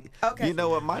 Yeah. Okay. You know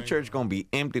what? My church gonna be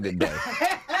empty today.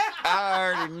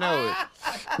 I already know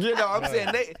it. I'm saying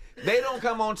they don't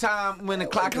come on time when the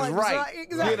clock is right.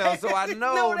 Exactly. So I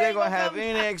know they're gonna have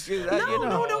any excuse.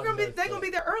 No, they're gonna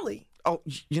be there early. Oh,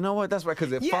 you know what? That's right,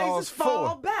 because it falls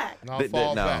forward. Back. No,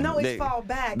 fall back. No, it's fall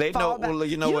back. They know. Back. Well,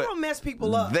 you know you what? don't mess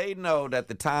people up. They know that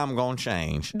the time gonna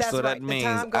change. That's so right. that means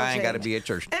I ain't got to be at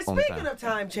church. And on time. speaking of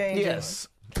time changing, yes.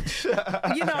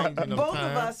 Both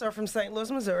of us are from St.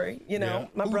 Louis, Missouri.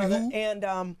 My brother, and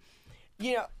at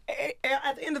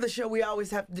the end of the show, we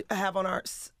always have on our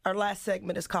last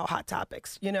segment is called Hot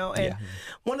Topics. And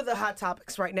one of the hot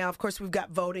topics right now, of course, we've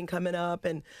got voting coming up,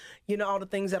 and all the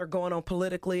things that are going on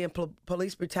politically and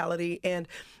police brutality, and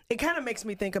it kind of makes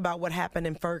me think about what happened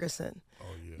in Ferguson.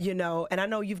 And I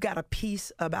know you've got a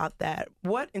piece about that.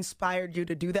 What inspired you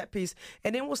to do that piece?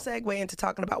 And then we'll segue into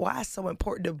talking about why it's so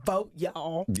important to vote,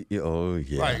 y'all. Oh,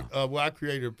 yeah. Right. Well, I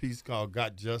created a piece called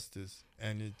Got Justice,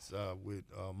 and it's with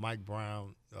Mike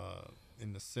Brown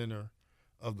in the center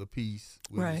of the piece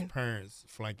with his parents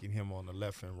flanking him on the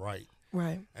left and right.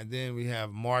 Right. And then we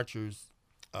have marchers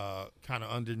kind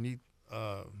of underneath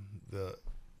the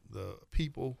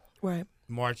people. Right.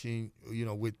 Marching,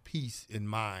 with peace in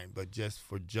mind, but just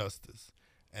for justice.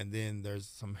 And then there's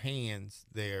some hands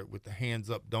there with the hands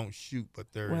up, don't shoot, but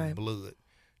they're in blood,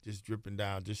 just dripping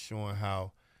down, just showing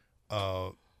how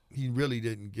he really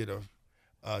didn't get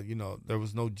there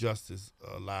was no justice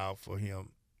allowed for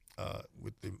him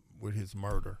with his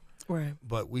murder. Right.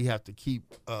 But we have to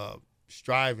keep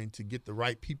striving to get the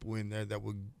right people in there that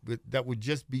would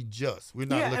just be just. We're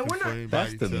not looking for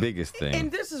anybody. That's the biggest thing. And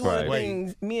this is one of the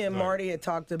things me and Marty had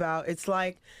talked about. It's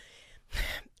like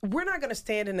we're not going to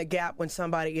stand in the gap when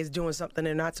somebody is doing something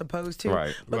they're not supposed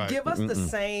to. But give us the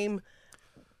same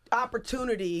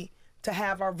opportunity to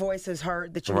have our voices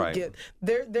heard that you would get.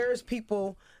 There's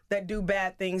people that do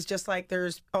bad things just like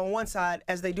there's on one side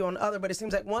as they do on the other, but it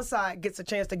seems like one side gets a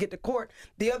chance to get to court,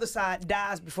 the other side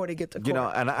dies before they get to court.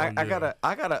 And I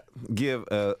gotta give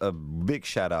a big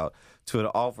shout out to an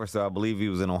officer, I believe he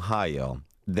was in Ohio,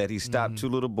 that he stopped two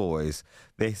little boys.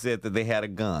 They said that they had a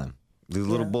gun. These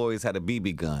little boys had a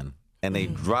BB gun, and they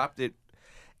dropped it,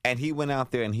 and he went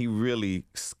out there and he really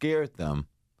scared them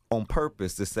on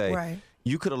purpose to say,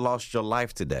 you could have lost your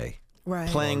life today.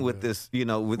 Playing with this,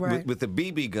 with the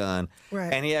BB gun,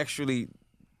 and he actually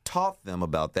taught them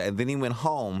about that. And then he went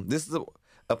home. This is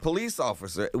a police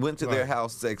officer went to their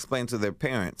house to explain to their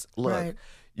parents, look,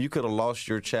 you could have lost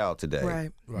your child today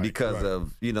because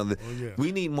of,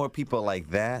 we need more people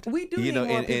like that. We do need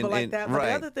more people like that. But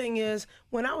the other thing is,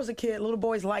 when I was a kid, little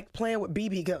boys liked playing with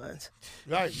BB guns.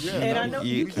 Right, yeah. And I know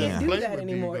you can't do that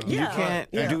anymore. You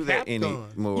can't do that anymore.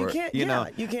 You can't,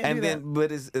 you can't do that.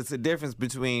 But it's a difference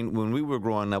between when we were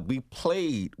growing up, we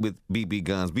played with BB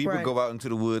guns. We would go out into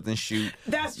the woods and shoot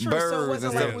That's true. birds So it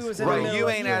wasn't and like we was in the middle You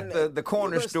of ain't at the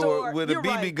corner store with a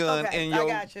BB gun in your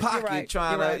pocket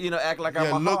trying to, act like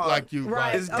I'm a look hog. like you.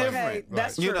 Right. It's different.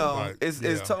 That's true.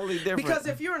 It's totally different. Because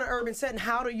if you're in an urban setting,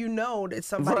 how do you know that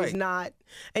somebody's not?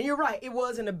 And you're right. It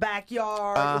was in the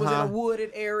backyard. It was in a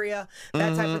wooded area.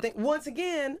 That type of thing. Once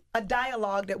again, a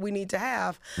dialogue that we need to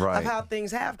have of how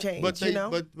things have changed. But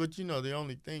the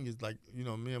only thing is like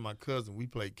me and my cousin, we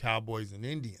played cowboys and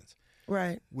Indians.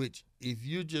 Right. Which if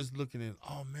you're just looking at,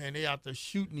 oh man, they out there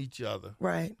shooting each other.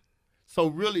 Right. So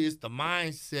really, it's the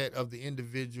mindset of the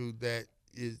individual that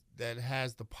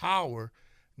has the power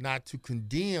not to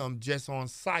condemn just on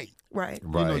sight. Right.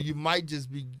 You might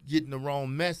just be getting the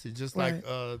wrong message, just like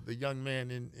the young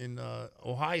man in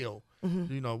Ohio.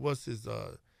 What's his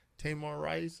Tamar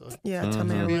Rice?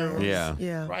 Tamar Rice.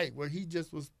 Yeah. Right, where he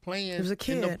just was playing He was a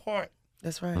kid. in the park.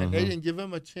 That's right. And they didn't give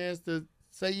him a chance to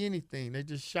say anything. They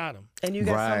just shot him. And you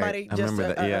got somebody just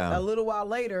a little while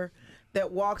later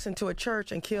that walks into a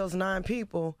church and kills 9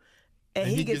 people. And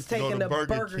he gets taken to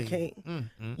Burger King.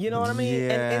 You know what I mean?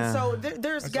 Yeah. And so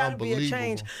there's got to be a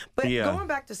change. But going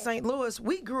back to St. Louis,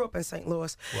 we grew up in St.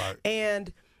 Louis. Right.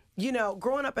 And,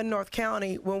 growing up in North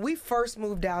County, when we first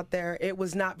moved out there, it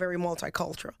was not very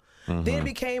multicultural. Then it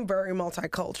became very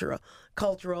multicultural,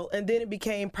 and then it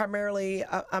became primarily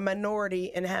a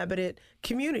minority inhabited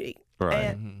community.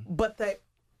 Right. But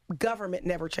government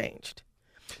never changed.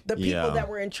 The people that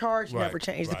were in charge never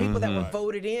changed. The people that were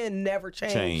voted in never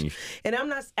changed. And I'm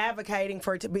not advocating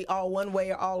for it to be all one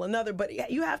way or all another, but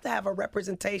you have to have a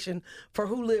representation for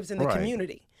who lives in the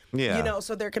community. Yeah. You know,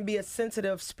 so there can be a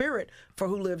sensitive spirit for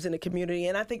who lives in the community.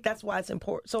 And I think that's why it's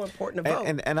so important to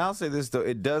vote. And I'll say this, though.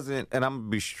 It doesn't, and I'm going to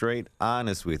be straight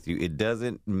honest with you, it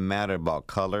doesn't matter about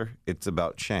color. It's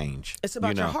about change. It's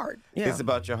about your heart. Yeah. It's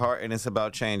about your heart, and it's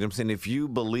about change. I'm saying if you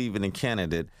believe in a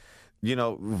candidate, you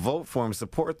know, vote for them,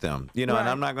 support them. You know, and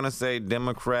I'm not going to say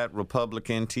Democrat,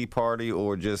 Republican, Tea Party,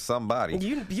 or just somebody.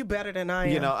 You better than I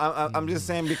am. You know, I'm just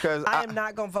saying because I am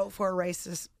not going to vote for a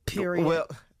racist, period. Well,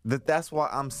 that's why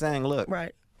I'm saying, look.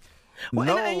 Right.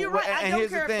 Well, and you're right. I don't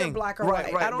care if they're black or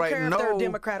white. I don't care if they're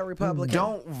Democrat or Republican.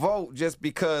 Don't vote just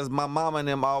because my mama and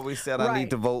them always said I need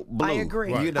to vote blue. I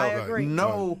agree. You know, I agree.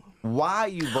 Know why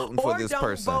you voting for this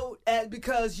person. Or don't vote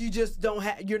because you just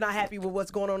you're not happy with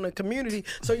what's going on in the community,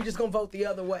 so you're just going to vote the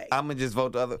other way. I'm going to just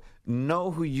vote the other.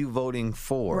 Know who you voting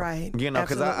for. Right. You know,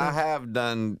 because I have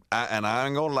done, and I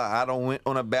ain't going to lie, I don't went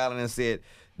on a ballot and said,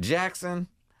 Jackson,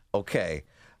 okay.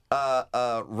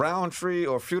 Roundtree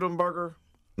or Freudenberger?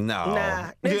 No.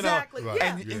 Nah, exactly. Right.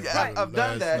 Yeah, And right. I've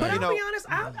done that. But you know. I'll be honest,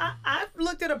 I've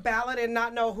looked at a ballot and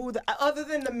not know who other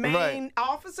than the main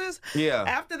offices. Yeah.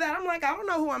 After that, I'm like, I don't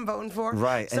know who I'm voting for.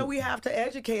 Right. So we have to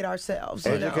educate ourselves.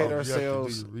 Educate ourselves.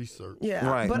 ourselves. Research. Yeah.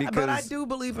 Right. But I do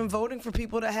believe in voting for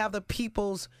people that have the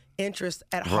people's interest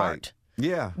at heart.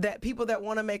 Yeah. That people that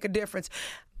want to make a difference.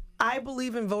 I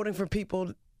believe in voting for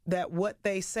people that what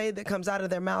they say that comes out of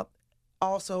their mouth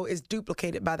also is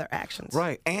duplicated by their actions.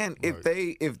 Right. And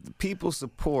if people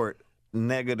support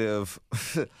negative,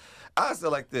 I say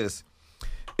like this,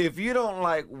 if you don't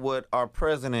like what our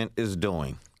president is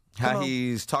doing, how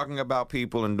he's talking about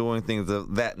people and doing things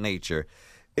of that nature,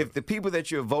 if the people that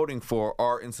you're voting for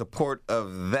are in support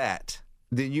of that,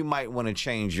 then you might want to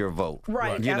change your vote.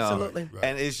 Right, you know? absolutely. Right.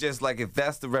 And it's just like if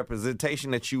that's the representation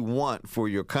that you want for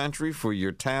your country, for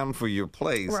your town, for your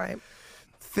place. Right.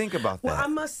 Think about that. Well, I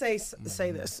must say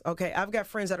this, okay? I've got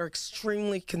friends that are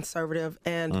extremely conservative,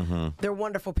 and they're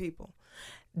wonderful people.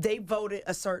 They voted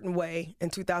a certain way in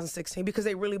 2016 because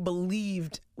they really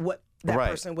believed what that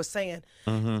person was saying.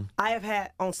 I have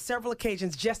had, on several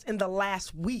occasions, just in the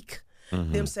last week,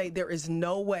 them say there is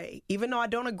no way, even though I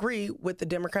don't agree with the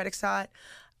Democratic side,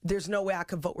 there's no way I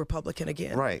could vote Republican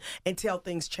again until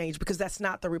things change, because that's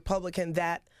not the Republican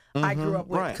that I grew up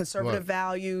with. Conservative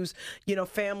values, you know,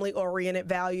 family-oriented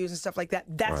values and stuff like that.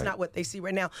 That's not what they see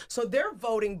right now. So they're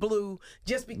voting blue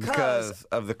just because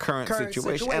of the current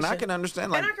situation. And I can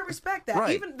understand. And I can respect that.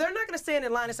 Even they're not going to stand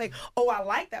in line and say, oh, I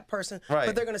like that person.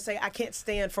 But they're going to say, I can't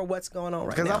stand for what's going on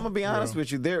right now. Because I'm going to be honest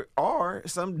with you, there are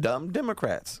some dumb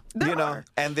Democrats.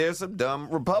 And there's some dumb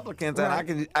Republicans.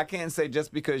 And I can't say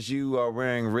just because you are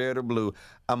wearing red or blue,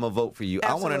 I'm going to vote for you.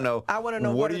 Absolutely. I want to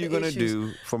know what are you going to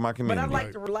do for my community. But I'd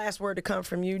like the last word to come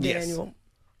from you, Daniel. Yes.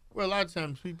 Well, a lot of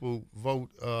times people vote,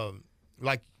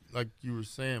 like you were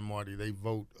saying, Marty, they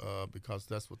vote because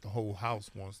that's what the whole house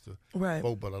wants to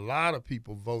vote. But a lot of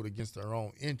people vote against their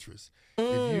own interests.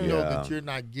 If you know that you're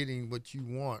not getting what you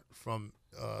want from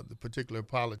the particular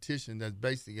politician that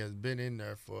basically has been in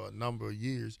there for a number of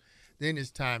years, then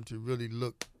it's time to really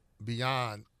look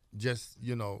beyond just,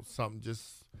 you know, something,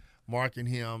 just marking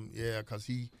him, because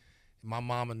my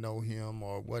mama know him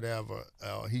or whatever.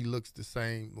 He looks the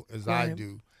same as I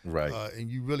do. Right. And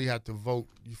you really have to vote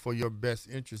for your best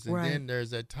interest. And then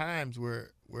there's at times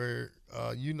where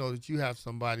you know that you have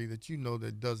somebody that you know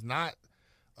that does not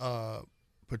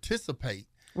participate.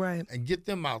 Right. And get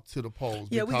them out to the polls.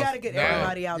 Yeah, we got to get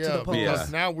everybody out to the polls.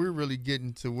 Because now we're really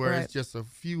getting to where it's just a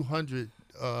few hundred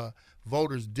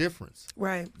voters difference.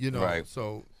 Right. You know,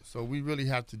 so we really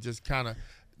have to just kind of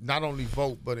not only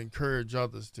vote, but encourage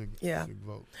others to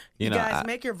vote. You guys,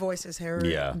 make your voices heard.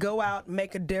 Yeah. Go out,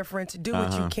 make a difference. Do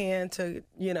what you can to,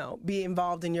 you know, be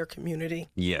involved in your community.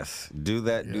 Yes. Do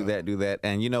that, do that.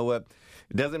 And you know what?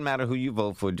 It doesn't matter who you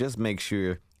vote for. Just make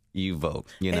sure you vote,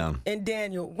 you know. And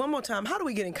Daniel, one more time, how do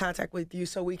we get in contact with you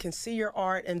so we can see your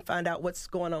art and find out what's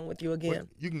going on with you again? Well,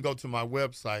 you can go to my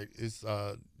website. It's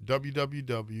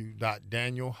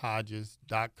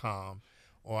www.danielhodges.com,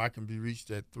 or I can be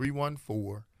reached at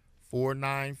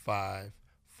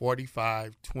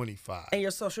 314-495-4525. And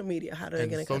your social media, how do they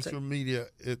get in contact? Social media,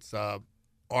 it's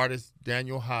artist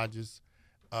Daniel Hodges.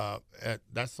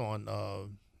 That's on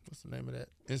what's the name of that?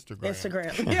 Instagram.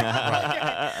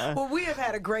 Okay. Well, we have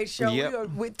had a great show.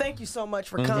 We thank you so much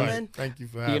for coming. Thank you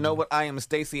for having me. You know what? I am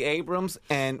Stacey Abrams,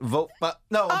 and vote.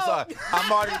 No, I'm sorry. I'm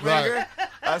Marty Ringer.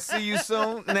 I'll see you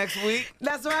soon next week.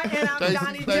 That's right. And I'm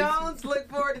Donnie Jones. Look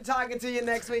forward to talking to you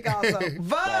next week also.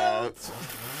 Vote!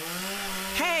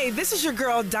 Hey, this is your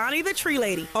girl, Donnie the Tree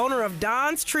Lady, owner of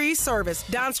Don's Tree Service.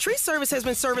 Don's Tree Service has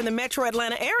been serving the metro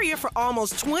Atlanta area for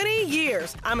almost 20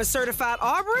 years. I'm a certified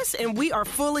arborist, and we are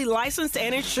fully licensed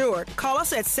and insured. Call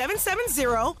us at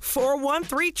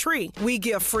 770-413-TREE. We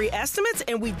give free estimates,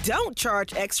 and we don't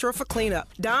charge extra for cleanup.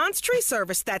 Don's Tree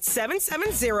Service, that's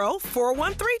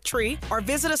 770-413-TREE, or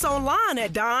visit us online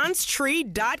at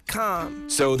donstree.com.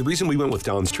 So the reason we went with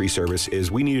Don's Tree Service is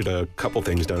we needed a couple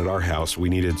things done at our house. We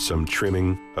needed some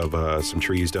trimming of some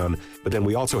trees done, but then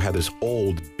we also had this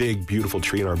old, big, beautiful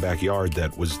tree in our backyard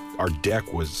that was, our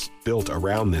deck was built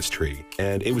around this tree,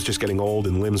 and it was just getting old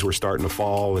and limbs were starting to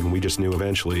fall, and we just knew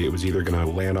eventually it was either going to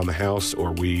land on the house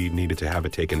or we needed to have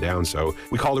it taken down. So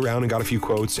we called around and got a few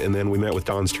quotes, and then we met with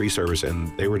Don's Tree Service,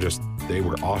 and they were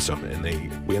awesome, and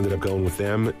we ended up going with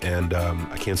them, and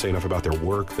I can't say enough about their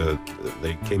work.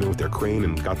 They came in with their crane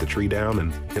and got the tree down,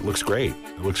 and it looks great.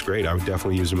 I would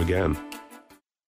definitely use them again.